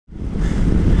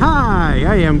Hi,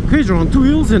 I am Pedro on Two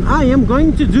Wheels and I am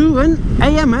going to do an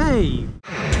AMA.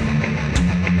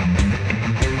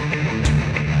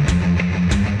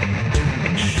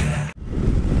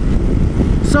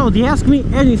 So, the Ask Me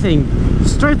Anything.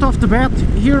 Straight off the bat,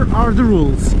 here are the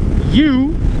rules.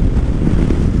 You,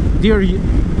 dear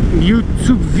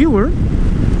YouTube viewer,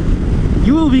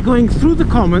 you will be going through the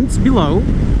comments below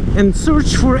and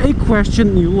search for a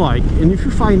question you like. And if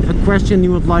you find a question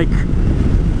you would like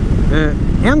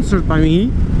answered by me,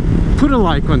 put a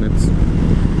like on it.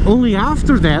 Only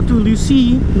after that will you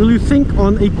think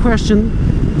on a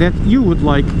question that you would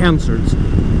like answered.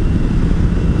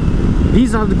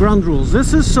 These are the ground rules.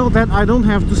 This is so that I don't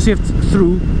have to sift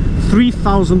through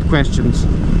 3,000 questions,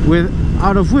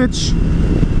 out of which,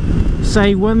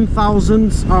 say,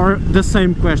 1,000 are the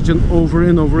same question over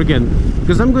and over again.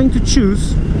 Because I'm going to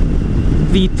choose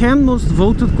the 10 most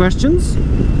voted questions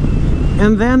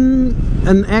and then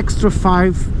an extra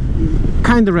 5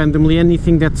 kind of randomly,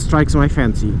 anything that strikes my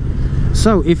fancy.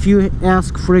 So if you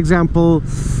ask, for example,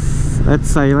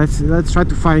 let's try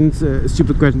to find a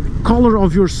stupid question. Color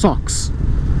of your socks.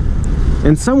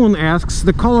 And someone asks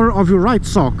the color of your right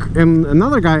sock, and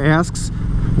another guy asks,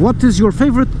 what is your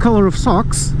favorite color of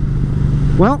socks?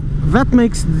 Well, that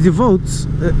makes the votes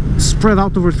spread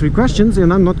out over 3 questions,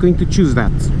 and I'm not going to choose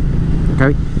that.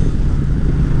 Okay?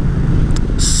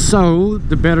 So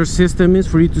the better system is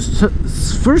for you to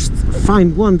first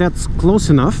find one that's close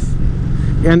enough,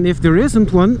 and if there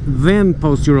isn't one, then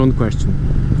post your own question.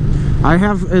 I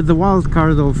have the wild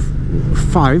card of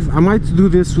 5. I might do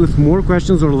this with more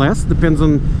questions or less, depends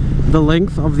on the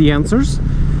length of the answers.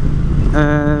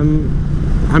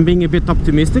 I'm being a bit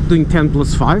optimistic, doing 10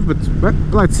 plus 5, but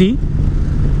let's see.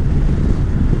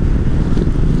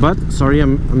 But sorry,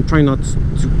 I'm trying not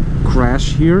to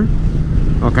crash here.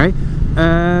 Okay.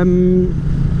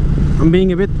 I'm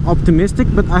being a bit optimistic,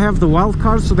 but I have the wild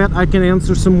card so that I can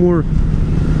answer some more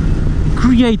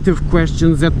creative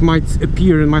questions that might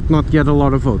appear and might not get a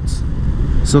lot of votes.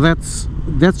 So that's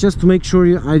just to make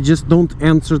sure I just don't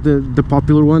answer the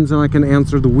popular ones and I can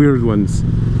answer the weird ones.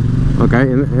 Okay,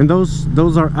 and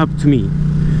those are up to me.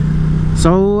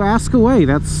 So ask away.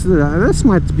 This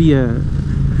might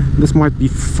be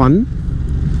fun.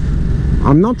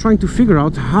 I'm not trying to figure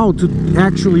out how to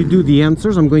actually do the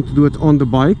answers. I'm going to do it on the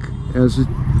bike as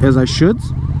I should,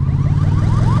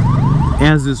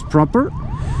 as is proper,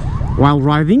 while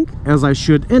riding as I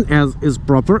should and as is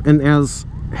proper, and as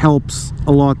helps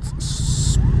a lot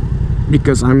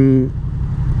because I'm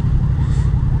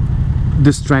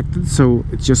distracted, so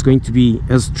it's just going to be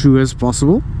as true as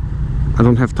possible. I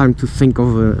don't have time to think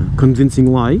of a convincing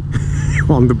lie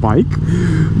on the bike,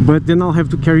 but then I'll have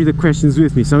to carry the questions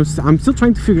with me. So I'm still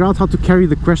trying to figure out how to carry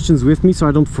the questions with me so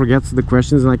I don't forget the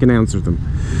questions and I can answer them.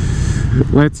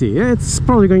 Let's see, it's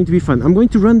probably going to be fun. I'm going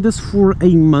to run this for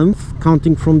a month,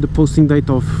 counting from the posting date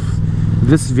of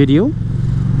this video,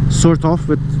 sort of,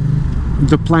 but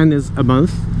the plan is a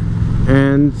month.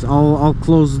 And I'll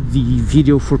close the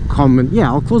video for comment. Yeah,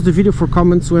 I'll close the video for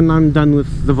comments when I'm done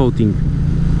with the voting.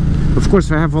 Of course,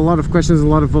 if I have a lot of questions, a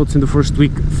lot of votes in the first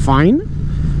week, fine.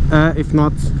 If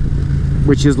not,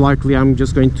 which is likely, I'm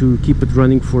just going to keep it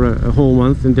running for a whole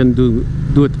month and then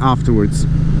do it afterwards.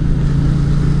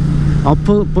 I'll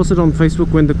post it on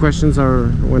Facebook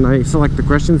when I select the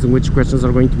questions and which questions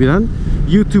are going to be done.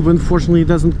 YouTube unfortunately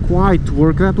doesn't quite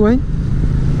work that way,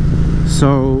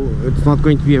 so I'm not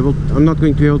going to be able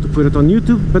to put it on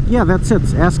YouTube. But yeah, that's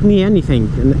it. Ask me anything.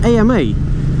 An AMA.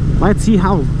 Let's see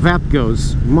how that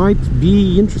goes. Might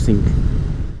be interesting.